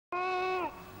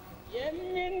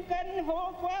真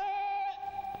佛国，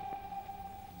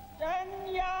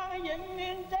真阳人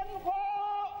民真火，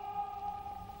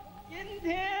今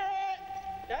天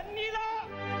等你了。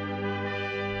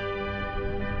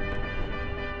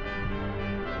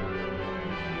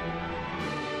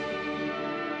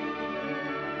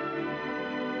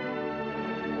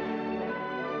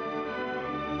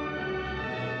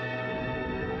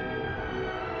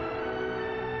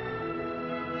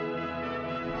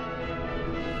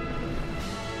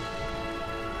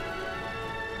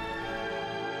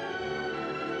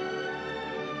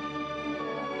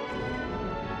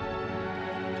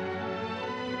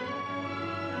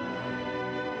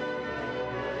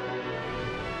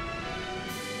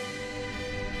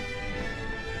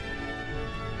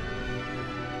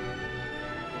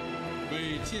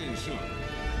为建设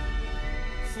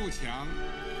富强、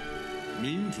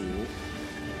民主、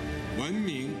文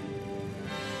明、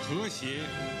和谐、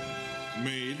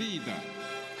美丽的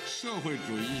社会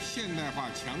主义现代化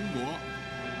强国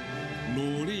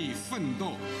努力奋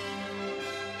斗。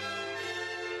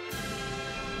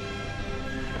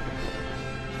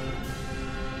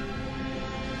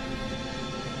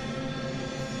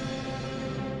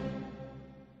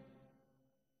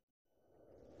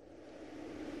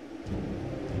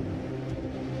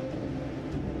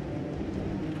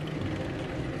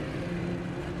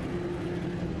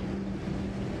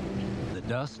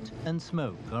Dust and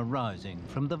smoke are rising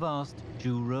from the vast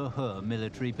Zhurehe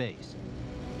military base.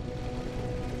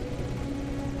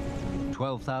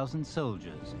 12,000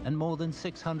 soldiers and more than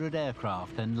 600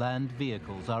 aircraft and land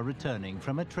vehicles are returning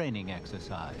from a training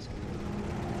exercise.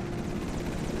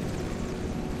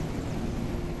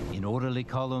 In orderly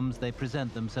columns, they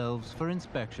present themselves for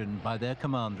inspection by their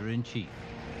commander-in-chief.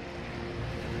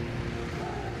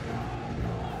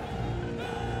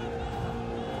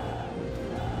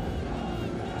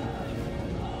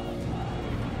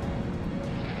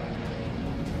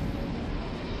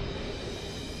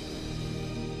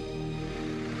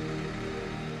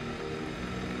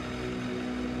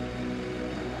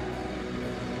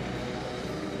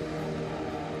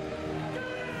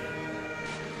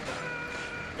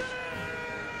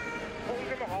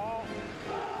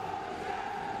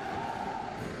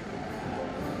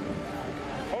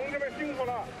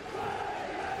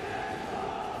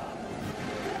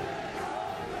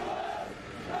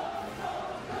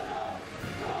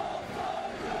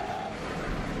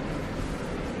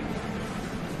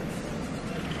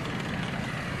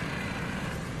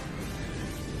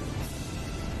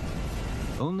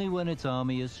 Only when its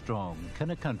army is strong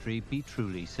can a country be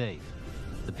truly safe.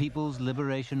 The People's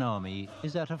Liberation Army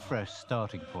is at a fresh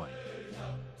starting point.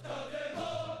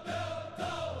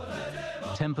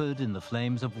 Tempered in the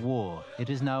flames of war, it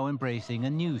is now embracing a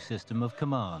new system of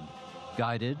command,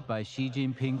 guided by Xi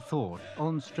Jinping thought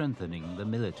on strengthening the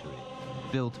military.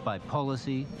 Built by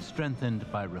policy, strengthened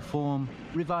by reform,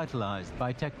 revitalized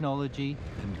by technology,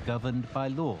 and governed by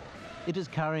law, it is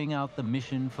carrying out the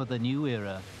mission for the new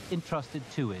era entrusted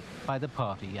to it by the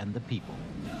party and the people.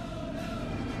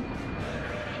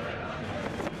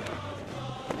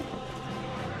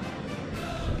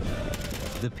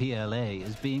 The PLA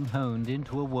is being honed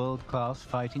into a world-class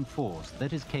fighting force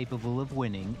that is capable of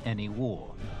winning any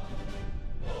war.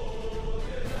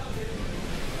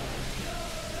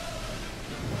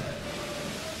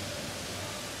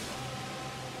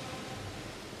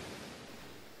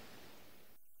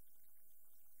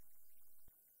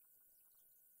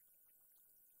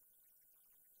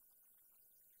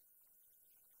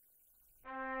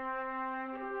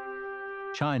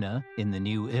 China, in the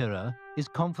new era, is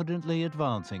confidently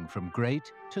advancing from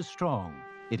great to strong.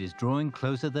 It is drawing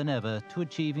closer than ever to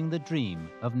achieving the dream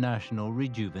of national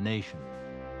rejuvenation.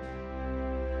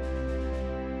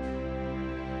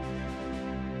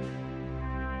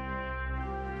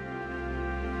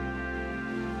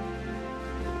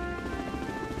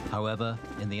 However,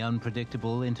 in the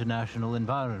unpredictable international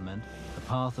environment, the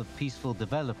path of peaceful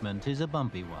development is a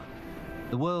bumpy one.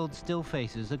 The world still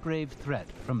faces a grave threat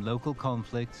from local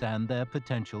conflicts and their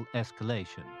potential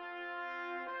escalation.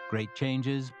 Great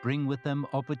changes bring with them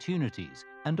opportunities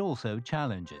and also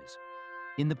challenges.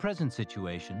 In the present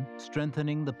situation,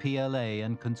 strengthening the PLA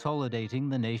and consolidating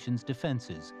the nation's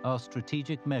defenses are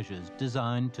strategic measures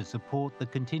designed to support the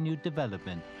continued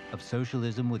development of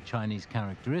socialism with Chinese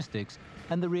characteristics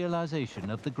and the realization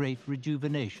of the great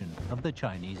rejuvenation of the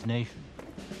Chinese nation.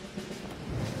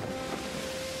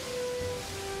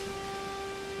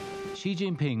 Xi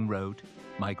Jinping wrote,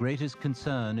 "My greatest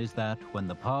concern is that when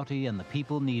the party and the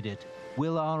people need it,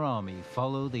 will our army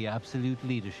follow the absolute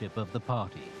leadership of the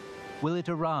party? Will it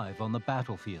arrive on the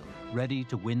battlefield, ready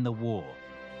to win the war?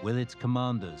 will its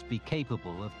commanders be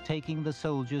capable of taking the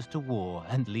soldiers to war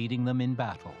and leading them in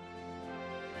battle.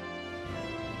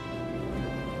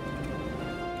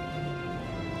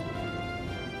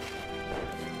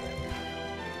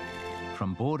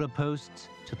 From border posts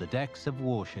to the decks of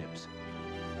warships,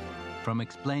 from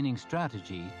explaining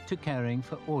strategy to caring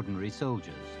for ordinary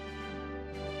soldiers.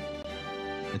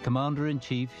 The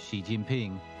Commander-in-Chief, Xi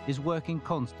Jinping, is working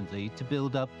constantly to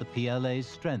build up the PLA's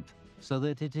strength so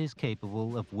that it is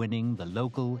capable of winning the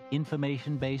local,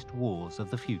 information-based wars of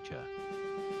the future.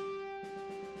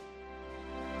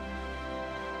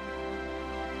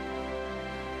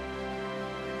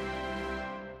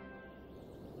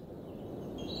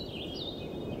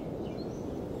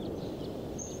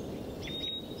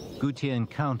 Gutian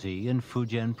County in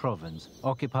Fujian Province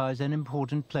occupies an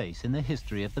important place in the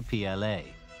history of the PLA.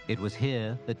 It was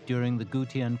here that during the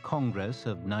Gutian Congress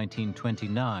of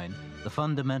 1929, the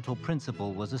fundamental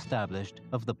principle was established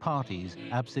of the party's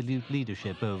absolute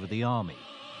leadership over the army.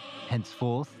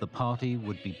 Henceforth, the party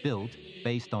would be built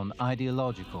based on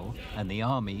ideological and the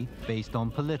army based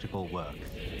on political work.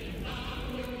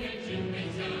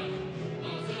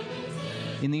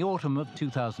 In the autumn of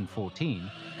 2014,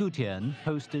 Gutian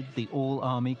hosted the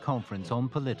All-Army Conference on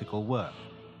Political Work.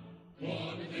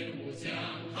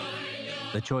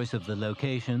 The choice of the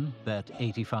location that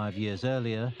 85 years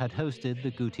earlier had hosted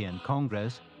the Gutian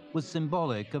Congress was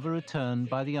symbolic of a return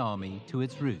by the army to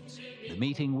its roots. The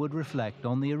meeting would reflect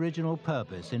on the original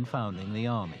purpose in founding the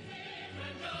army.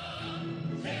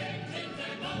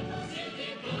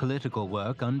 Political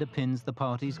work underpins the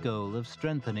party's goal of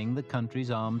strengthening the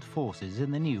country's armed forces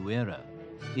in the new era.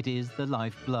 It is the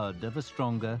lifeblood of a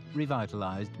stronger,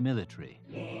 revitalized military.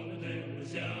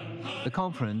 The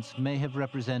conference may have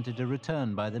represented a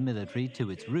return by the military to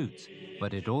its roots,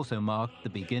 but it also marked the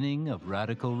beginning of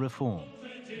radical reform.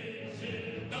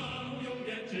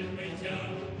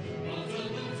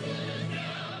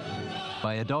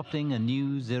 By adopting a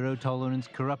new zero-tolerance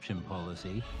corruption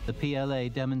policy, the PLA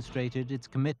demonstrated its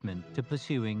commitment to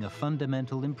pursuing a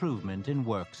fundamental improvement in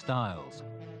work styles.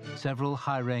 Several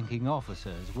high-ranking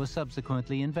officers were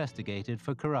subsequently investigated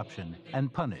for corruption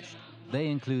and punished. They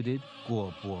included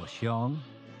Guo Boxiong,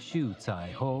 Xu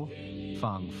Caiho,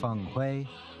 Fang Fenghui,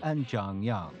 and Zhang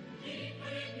Yang.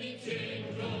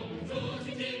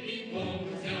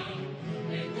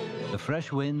 The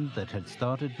fresh wind that had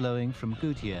started blowing from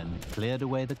Gutian cleared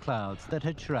away the clouds that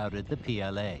had shrouded the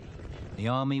PLA. The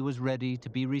army was ready to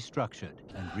be restructured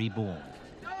and reborn.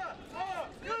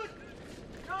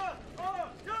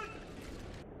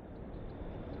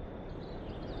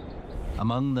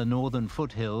 Among the northern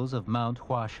foothills of Mount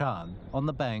Huashan, on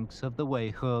the banks of the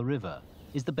Weihe River,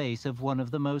 is the base of one of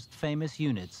the most famous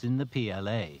units in the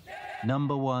PLA, No.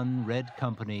 1 Red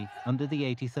Company under the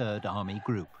 83rd Army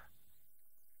Group.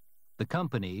 The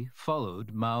company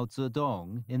followed Mao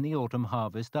Zedong in the Autumn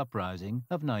Harvest Uprising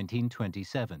of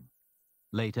 1927.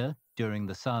 Later, during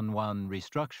the Sanwan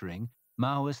restructuring,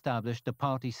 Mao established a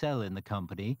party cell in the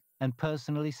company and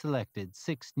personally selected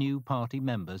 6 new party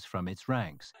members from its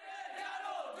ranks.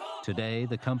 Today,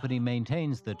 the company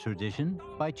maintains the tradition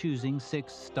by choosing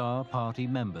 6 star party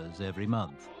members every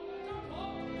month.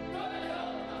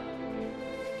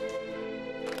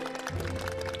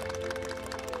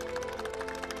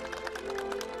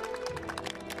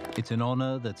 It's an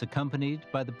honor that's accompanied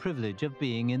by the privilege of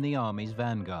being in the Army's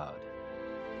vanguard.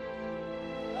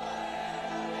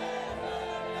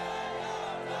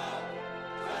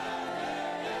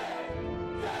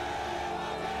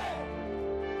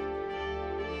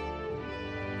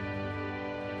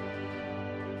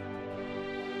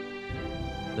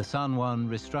 The Sanwan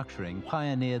restructuring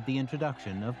pioneered the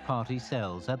introduction of party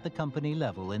cells at the company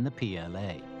level in the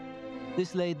PLA.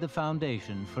 This laid the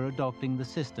foundation for adopting the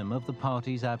system of the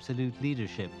party's absolute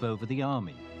leadership over the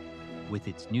army. With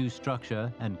its new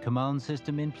structure and command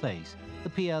system in place, the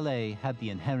PLA had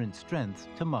the inherent strength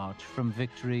to march from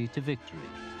victory to victory.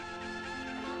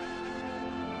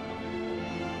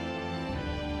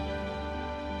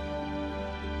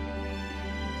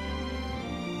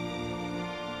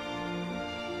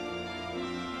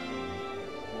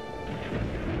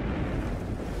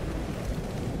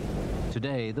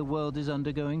 Today, the world is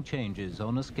undergoing changes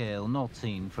on a scale not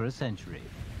seen for a century.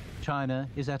 China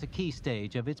is at a key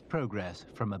stage of its progress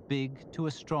from a big to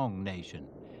a strong nation,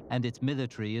 and its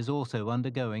military is also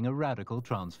undergoing a radical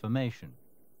transformation.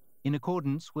 In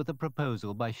accordance with a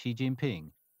proposal by Xi Jinping,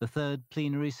 the third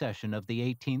plenary session of the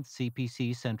 18th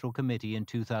CPC Central Committee in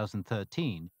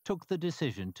 2013 took the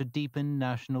decision to deepen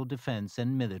national defense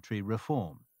and military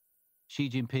reform. Xi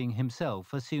Jinping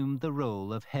himself assumed the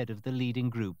role of head of the leading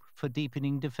group for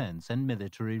deepening defense and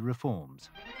military reforms.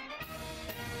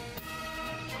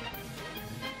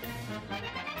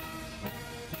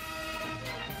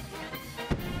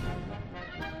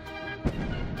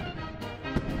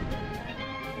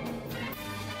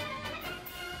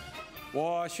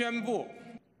 I宣布，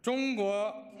中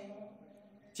国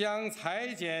将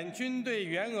裁减军队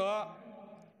员额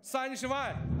30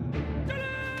万。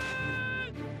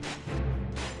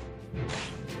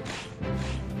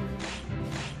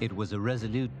 It was a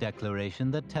resolute declaration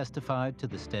that testified to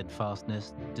the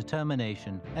steadfastness,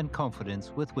 determination, and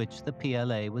confidence with which the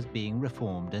PLA was being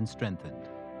reformed and strengthened.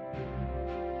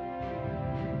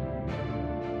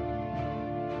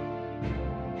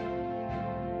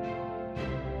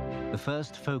 The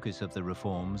first focus of the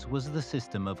reforms was the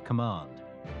system of command.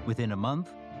 Within a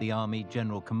month, the Army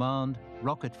General Command,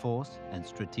 Rocket Force, and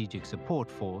Strategic Support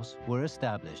Force were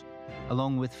established,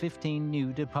 along with 15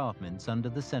 new departments under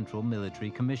the Central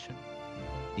Military Commission.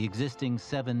 The existing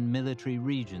 7 military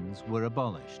regions were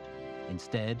abolished.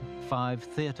 Instead, 5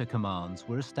 theater commands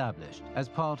were established as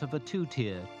part of a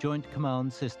 2-tier joint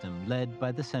command system led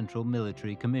by the Central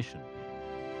Military Commission.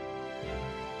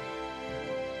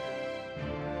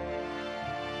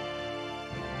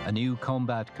 A new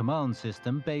combat command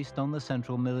system based on the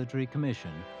Central Military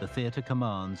Commission, the theater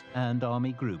commands, and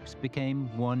army groups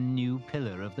became one new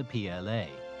pillar of the PLA.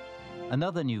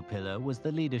 Another new pillar was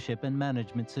the leadership and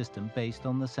management system based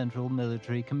on the Central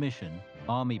Military Commission,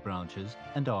 army branches,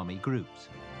 and army groups.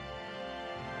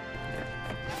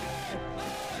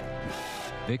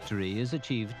 Victory is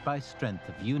achieved by strength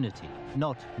of unity,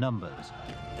 not numbers.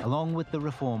 Along with the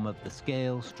reform of the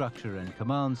scale, structure, and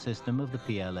command system of the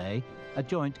PLA, a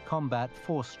joint combat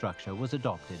force structure was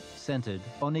adopted, centered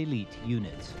on elite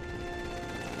units.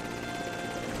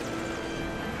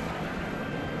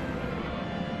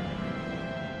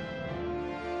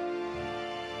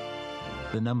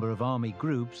 The number of army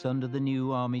groups under the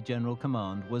new Army General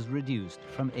Command was reduced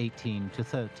from 18 to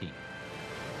 13.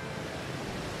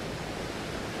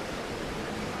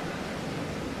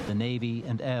 The Navy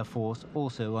and Air Force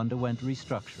also underwent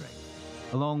restructuring.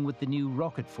 Along with the new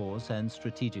Rocket Force and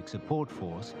Strategic Support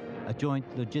Force, a joint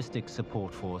logistics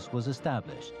support force was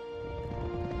established.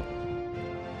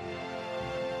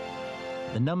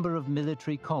 The number of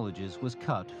military colleges was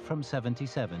cut from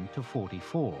 77 to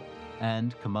 44,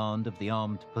 and command of the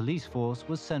Armed Police Force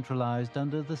was centralized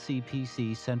under the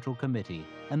CPC Central Committee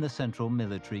and the Central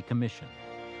Military Commission.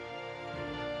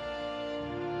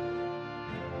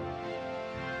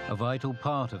 A vital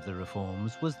part of the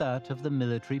reforms was that of the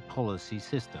military policy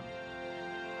system.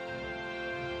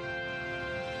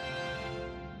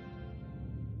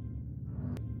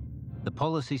 The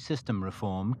policy system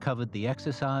reform covered the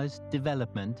exercise,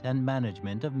 development, and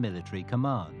management of military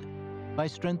command. By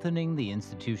strengthening the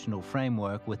institutional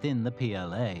framework within the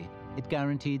PLA, it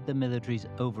guaranteed the military's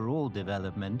overall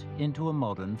development into a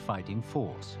modern fighting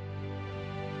force.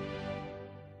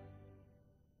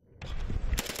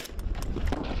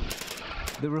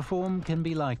 The reform can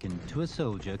be likened to a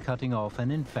soldier cutting off an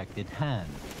infected hand.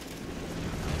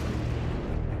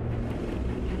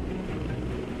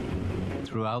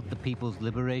 Throughout the People's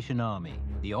Liberation Army,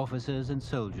 the officers and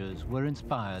soldiers were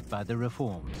inspired by the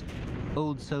reforms.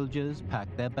 Old soldiers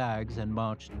packed their bags and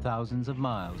marched thousands of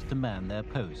miles to man their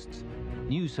posts.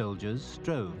 New soldiers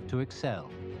strove to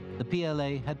excel. The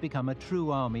PLA had become a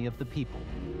true army of the people.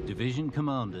 Division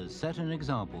commanders set an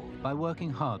example by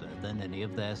working harder than any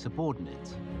of their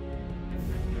subordinates.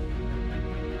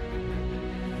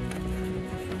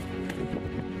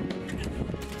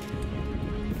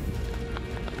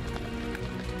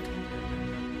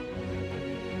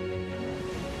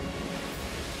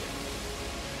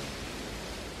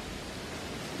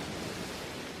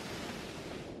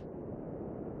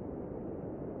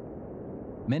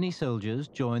 Many soldiers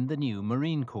joined the new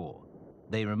Marine Corps.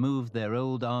 They removed their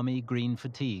old Army green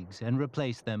fatigues and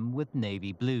replaced them with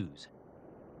navy blues.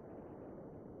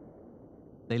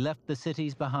 They left the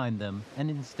cities behind them and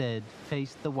instead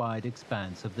faced the wide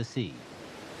expanse of the sea.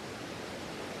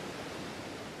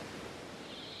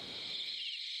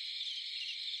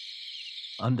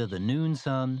 Under the noon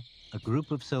sun, a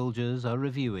group of soldiers are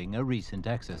reviewing a recent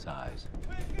exercise.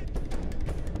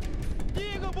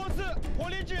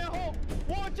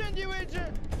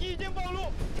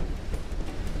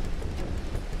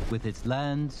 With its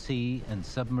land, sea, and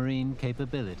submarine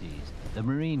capabilities, the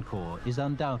Marine Corps is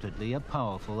undoubtedly a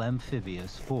powerful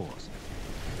amphibious force.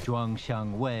 Zhuang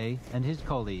Xiangwei and his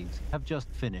colleagues have just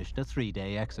finished a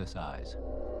 3-day exercise.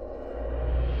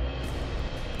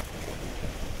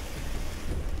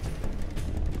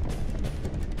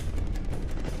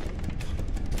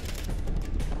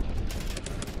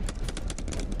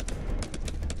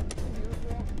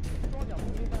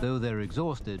 Though they're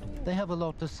exhausted, they have a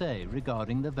lot to say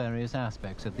regarding the various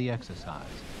aspects of the exercise: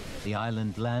 the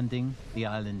island landing, the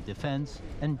island defense,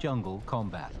 and jungle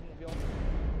combat.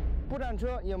 步战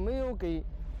车也没有给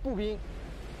步兵。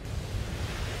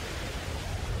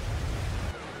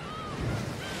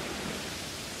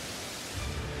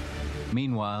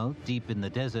 Meanwhile, deep in the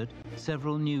desert,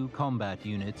 several new combat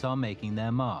units are making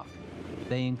their mark.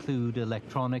 They include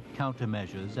electronic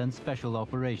countermeasures and special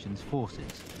operations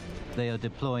forces. They are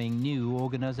deploying new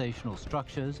organizational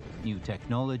structures, new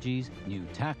technologies, new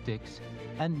tactics,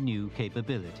 and new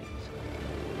capabilities.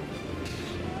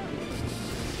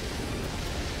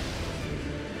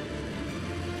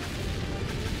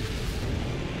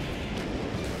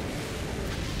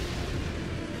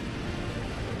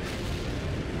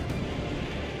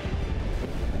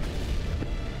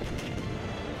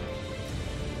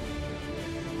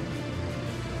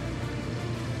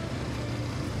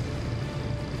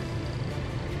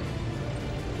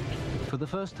 For the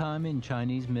first time in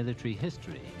Chinese military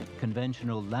history,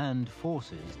 conventional land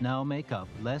forces now make up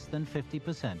less than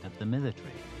 50% of the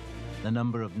military. The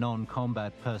number of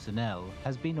non-combat personnel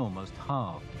has been almost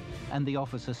halved, and the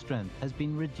officer strength has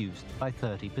been reduced by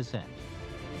 30%.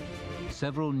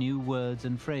 Several new words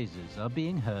and phrases are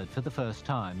being heard for the first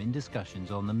time in discussions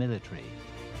on the military.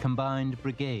 Combined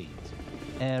brigades,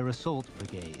 air assault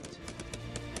brigades,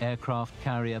 aircraft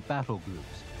carrier battle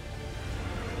groups,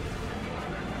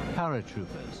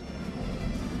 paratroopers,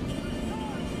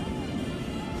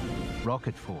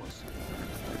 rocket force,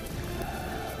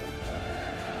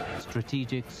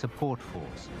 strategic support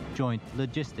force, joint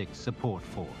logistics support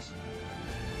force.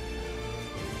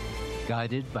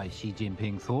 Guided by Xi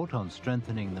Jinping thought on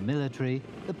strengthening the military,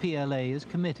 the PLA is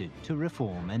committed to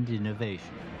reform and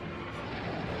innovation.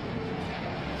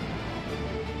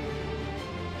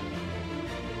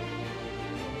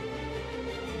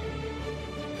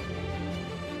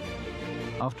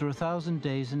 After 1,000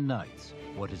 days and nights,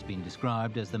 what has been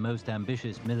described as the most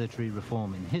ambitious military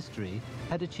reform in history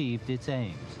had achieved its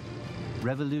aims.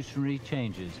 Revolutionary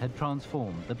changes had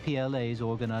transformed the PLA's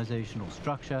organizational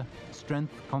structure,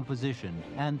 strength composition,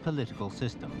 and political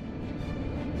system.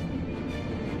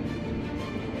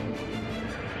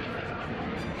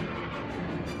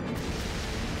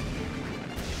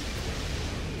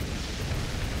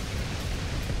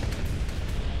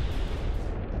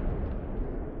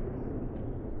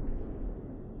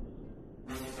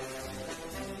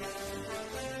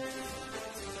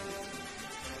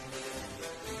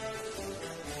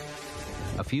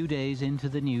 A few days into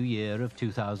the new year of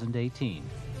 2018,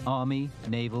 Army,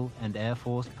 Naval, and Air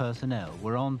Force personnel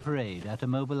were on parade at a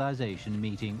mobilization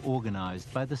meeting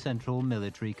organized by the Central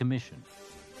Military Commission.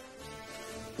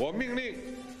 我命令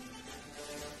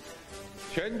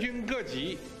全军各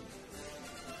级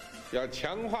要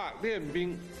强化练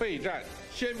兵备战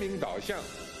鲜明导向，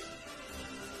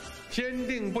坚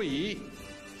定不移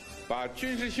把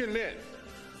军事训练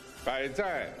摆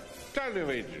在战略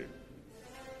位置，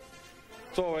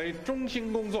作为中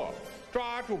心工作，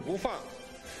抓住不放，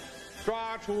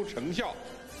抓出成效，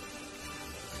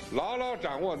牢牢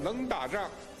掌握能打仗、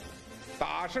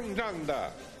打胜仗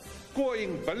的过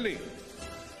硬本领，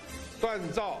锻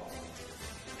造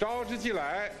招之即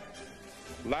来、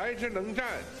来之能战、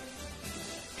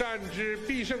战之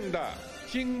必胜的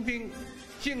精兵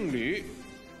劲旅。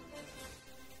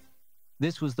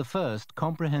 This was the first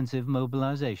comprehensive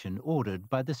mobilization ordered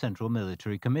by the Central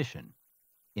Military Commission.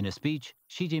 In a speech,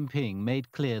 Xi Jinping made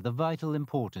clear the vital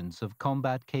importance of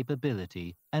combat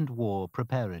capability and war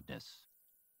preparedness.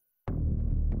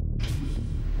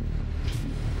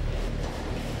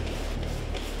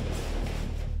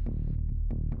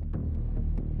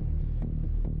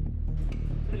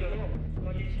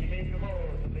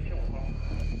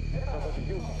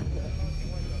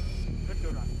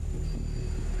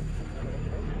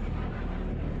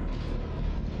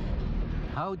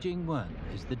 Hao Jingwen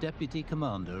is the deputy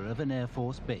commander of an Air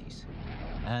Force base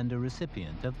and a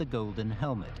recipient of the Golden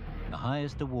Helmet, the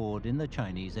highest award in the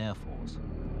Chinese Air Force.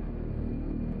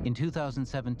 In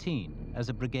 2017, as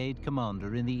a brigade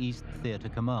commander in the East Theater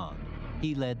Command,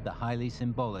 he led the highly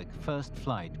symbolic first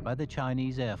flight by the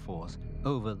Chinese Air Force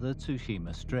over the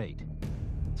Tsushima Strait.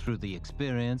 Through the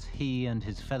experience, he and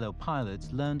his fellow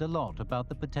pilots learned a lot about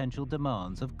the potential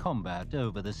demands of combat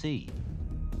over the sea.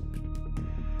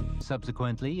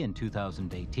 Subsequently, in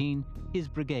 2018, his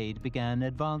brigade began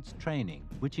advanced training,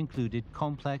 which included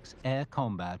complex air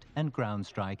combat and ground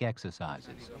strike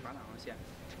exercises.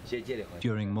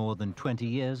 During more than 20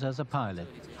 years as a pilot,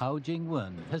 Hao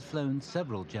Jingwen has flown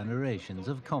several generations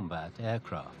of combat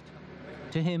aircraft.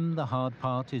 To him, the hard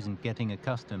part isn't getting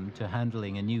accustomed to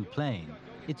handling a new plane,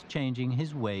 it's changing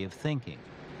his way of thinking.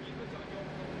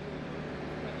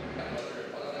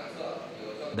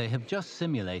 They have just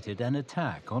simulated an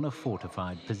attack on a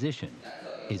fortified position.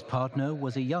 His partner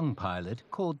was a young pilot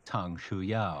called Tang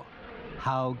Shuyao.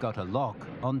 Hao got a lock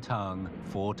on Tang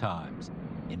 4 times.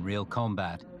 In real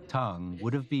combat, Tang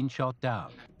would have been shot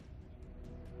down.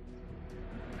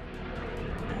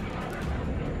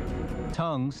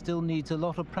 Tang still needs a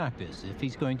lot of practice if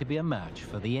he's going to be a match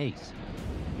for the ace.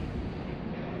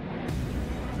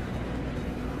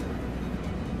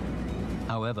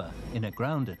 However, in a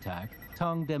ground attack,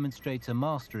 Tang demonstrates a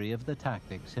mastery of the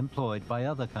tactics employed by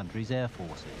other countries' air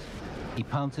forces. He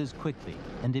pounces quickly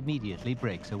and immediately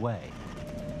breaks away.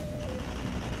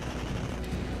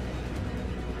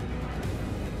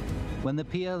 When the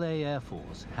PLA Air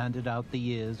Force handed out the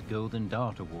year's Golden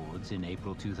Dart Awards in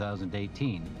April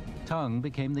 2018, Tang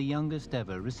became the youngest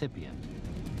ever recipient.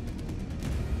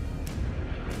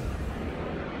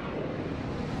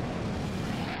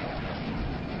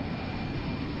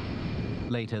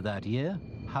 Later that year,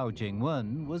 Hao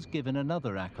Jingwen was given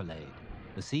another accolade,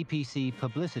 the CPC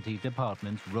Publicity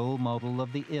Department's Role Model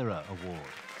of the Era Award.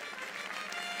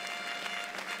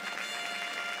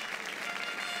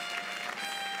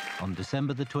 On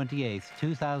December the 28th,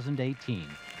 2018,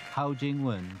 Hao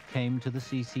Jingwen came to the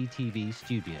CCTV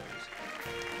studios.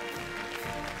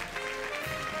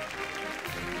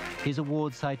 His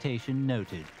award citation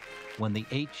noted, when the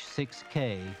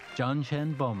H-6K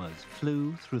Jianshan bombers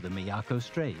flew through the Miyako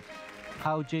Strait,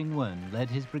 Hao Jingwen led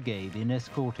his brigade in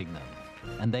escorting them,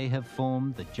 and they have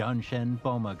formed the Jianshan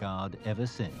Bomber Guard ever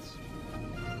since.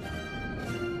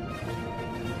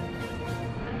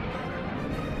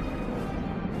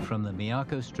 From the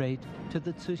Miyako Strait to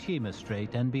the Tsushima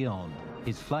Strait and beyond,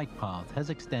 his flight path has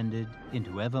extended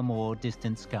into ever more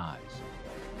distant skies.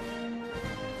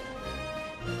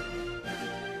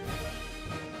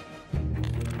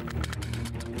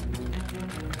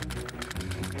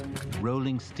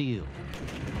 Rolling steel,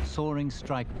 soaring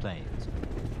strike planes,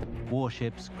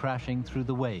 warships crashing through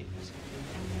the waves.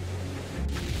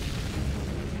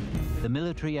 The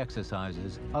military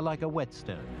exercises are like a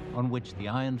whetstone on which the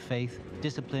iron faith,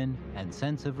 discipline, and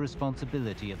sense of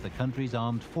responsibility of the country's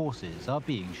armed forces are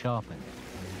being sharpened.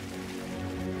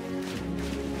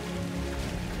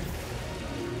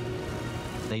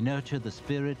 They nurture the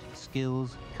spirit,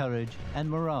 skills, courage, and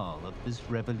morale of this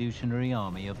revolutionary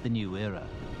army of the new era.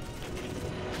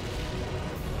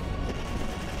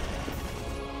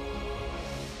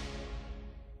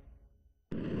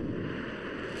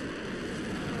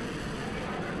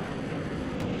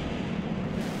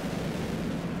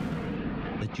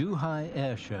 The Zhuhai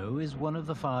Air Show is one of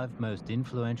the 5 most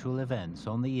influential events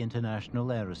on the international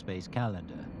aerospace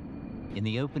calendar. In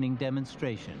the opening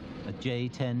demonstration, a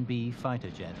J-10B fighter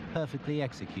jet perfectly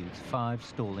executes 5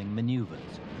 stalling maneuvers.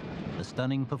 The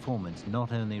stunning performance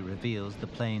not only reveals the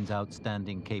plane's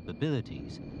outstanding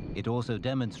capabilities, it also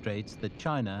demonstrates that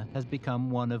China has become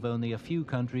one of only a few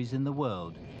countries in the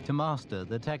world to master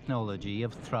the technology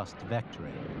of thrust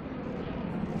vectoring.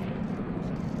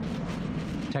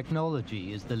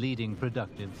 Technology is the leading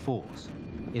productive force.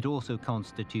 It also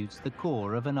constitutes the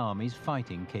core of an army's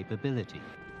fighting capability.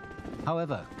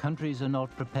 However, countries are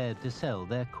not prepared to sell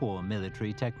their core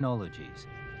military technologies.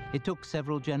 It took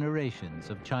several generations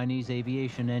of Chinese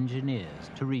aviation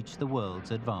engineers to reach the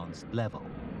world's advanced level.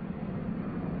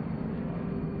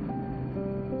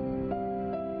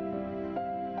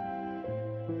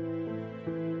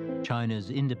 China's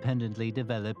independently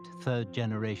developed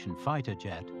third-generation fighter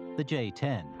jet, the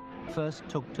J-10, first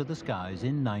took to the skies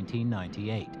in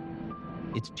 1998.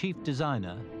 Its chief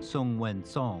designer, Song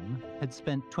Wen-song, had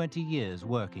spent 20 years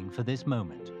working for this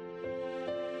moment.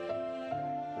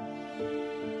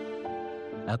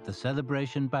 At the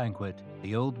celebration banquet,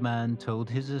 the old man told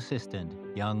his assistant,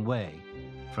 Yang Wei,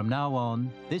 "From now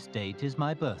on, this date is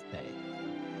my birthday."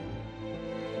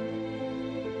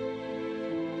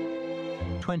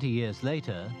 20 years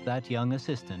later, that young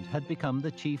assistant had become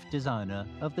the chief designer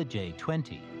of the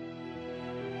J-20.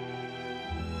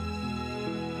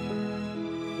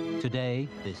 Today,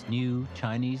 this new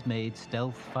Chinese-made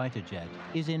stealth fighter jet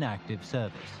is in active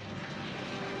service.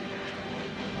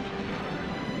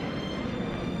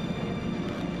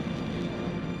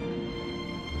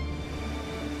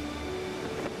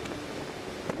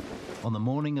 On the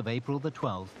morning of April the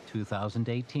 12th,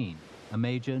 2018, a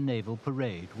major naval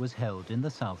parade was held in the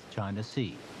South China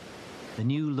Sea. The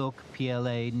new-look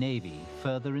PLA Navy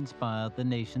further inspired the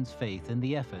nation's faith in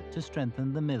the effort to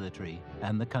strengthen the military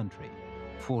and the country.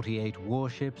 48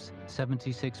 warships,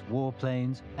 76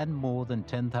 warplanes, and more than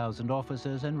 10,000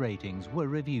 officers and ratings were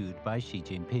reviewed by Xi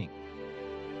Jinping.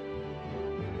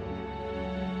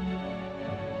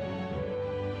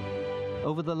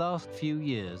 Over the last few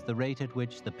years, the rate at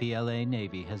which the PLA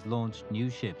Navy has launched new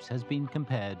ships has been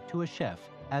compared to a chef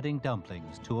adding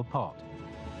dumplings to a pot.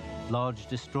 Large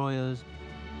destroyers,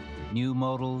 new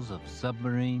models of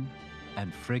submarine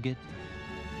and frigate,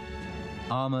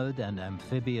 armored and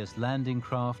amphibious landing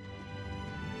craft,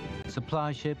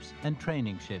 supply ships and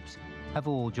training ships have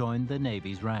all joined the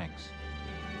Navy's ranks.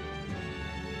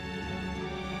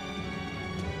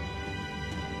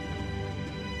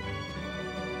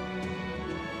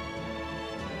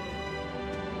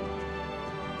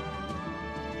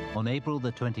 On April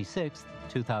the 26th,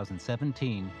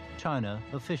 2017, China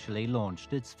officially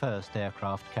launched its first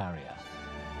aircraft carrier.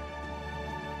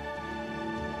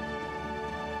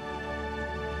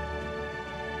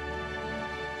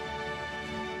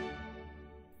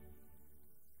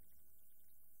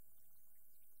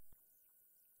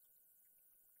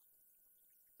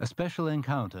 A special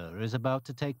encounter is about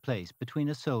to take place between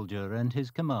a soldier and his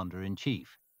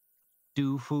commander-in-chief.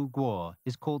 Du Fu Guo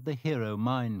is called the hero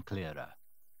mine clearer.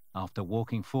 After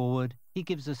walking forward, he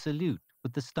gives a salute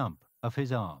with the stump of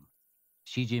his arm.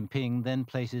 Xi Jinping then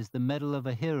places the Medal of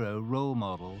a Hero role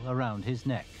model around his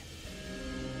neck.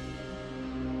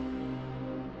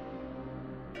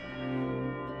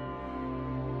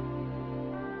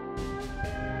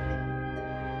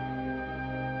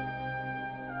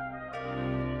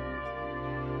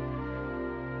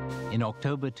 In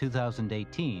October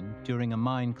 2018, during a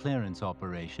mine clearance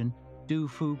operation, Du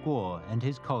Fu Guo and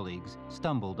his colleagues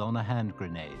stumbled on a hand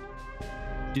grenade.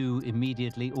 Du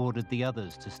immediately ordered the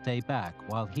others to stay back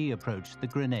while he approached the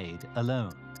grenade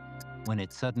alone. When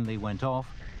it suddenly went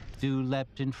off, Du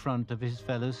leapt in front of his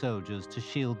fellow soldiers to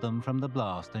shield them from the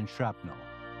blast and shrapnel.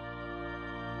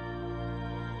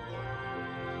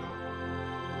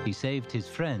 He saved his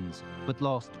friends, but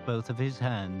lost both of his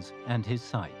hands and his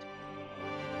sight.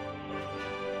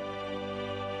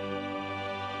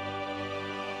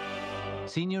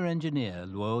 Senior engineer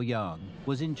Luo Yang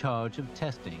was in charge of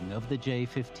testing of the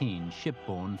J-15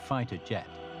 shipborne fighter jet.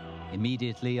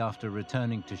 Immediately after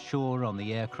returning to shore on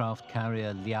the aircraft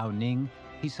carrier Liaoning,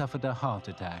 he suffered a heart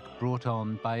attack brought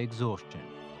on by exhaustion.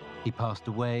 He passed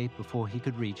away before he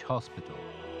could reach hospital.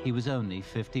 He was only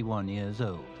 51 years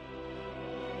old.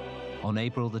 On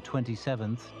April the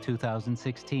 27th,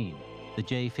 2016, the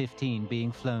J-15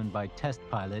 being flown by test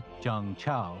pilot Zhang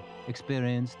Chao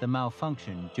experienced a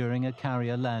malfunction during a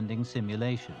carrier landing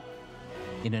simulation.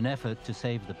 In an effort to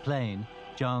save the plane,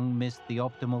 Zhang missed the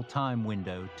optimal time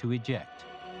window to eject.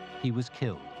 He was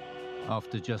killed.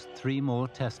 After just 3 more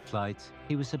test flights,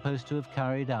 he was supposed to have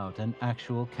carried out an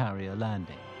actual carrier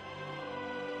landing.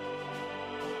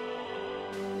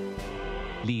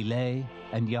 Li Lei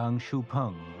and Yang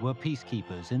Shupeng were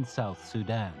peacekeepers in South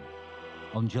Sudan.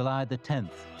 On July the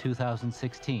 10th,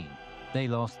 2016, they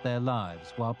lost their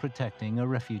lives while protecting a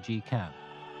refugee camp.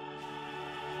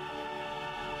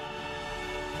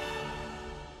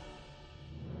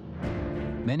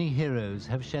 Many heroes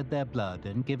have shed their blood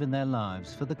and given their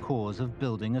lives for the cause of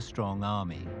building a strong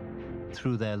army.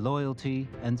 Through their loyalty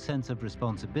and sense of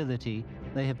responsibility,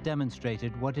 they have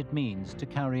demonstrated what it means to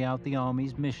carry out the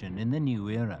Army's mission in the new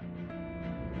era.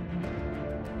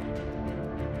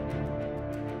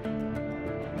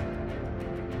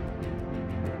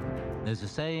 There's a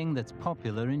saying that's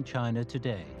popular in China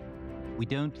today. We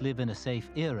don't live in a safe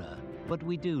era, but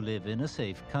we do live in a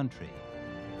safe country.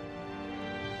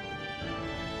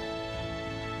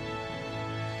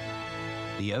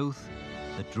 The oath,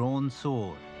 the drawn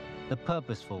sword, the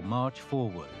purposeful march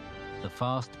forward, the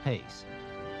fast pace,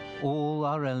 all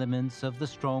are elements of the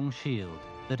strong shield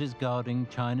that is guarding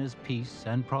China's peace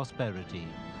and prosperity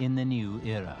in the new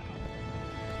era.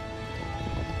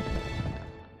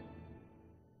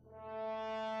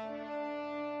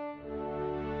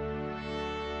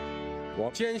 我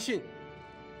坚信，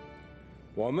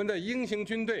我们的英雄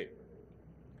军队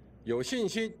有信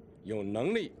心、有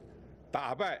能力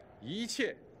打败一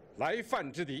切来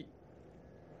犯之敌。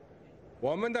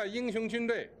我们的英雄军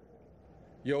队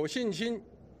有信心、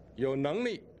有能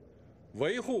力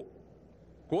维护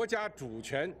国家主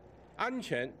权、安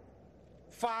全、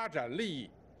发展利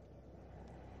益。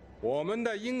我们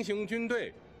的英雄军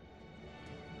队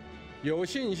有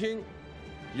信心、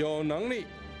有能力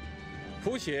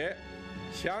谱写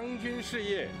强军事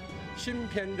业新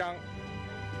篇章，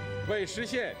为实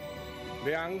现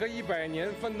2个100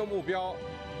年奋斗目标，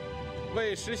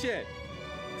为实现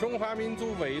中华民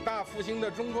族伟大复兴的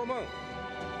中国梦，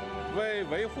为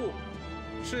维护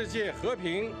世界和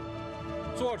平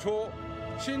做出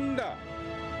新的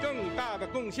更大的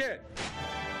贡献。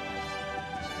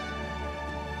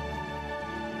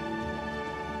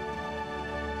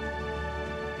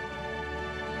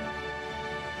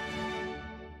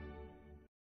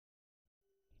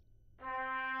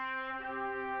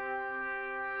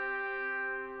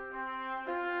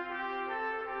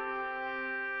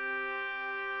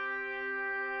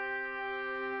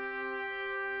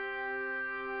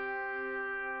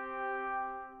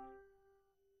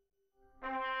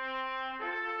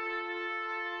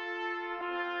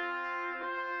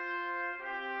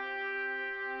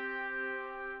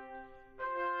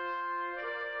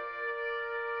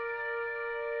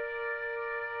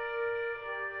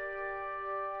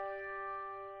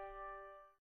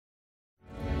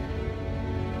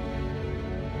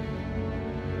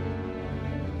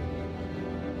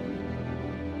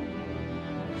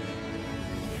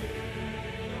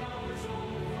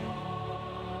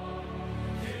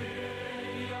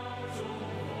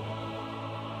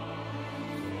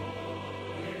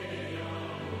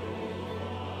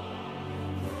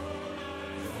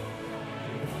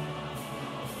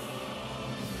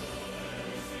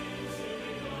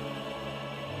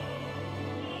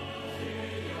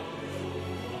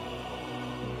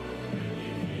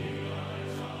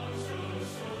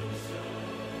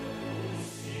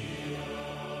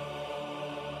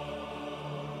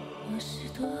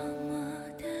多么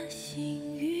的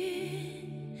幸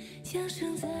运，降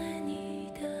生在你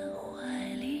的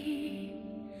怀里，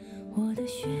我的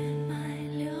血脉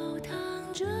流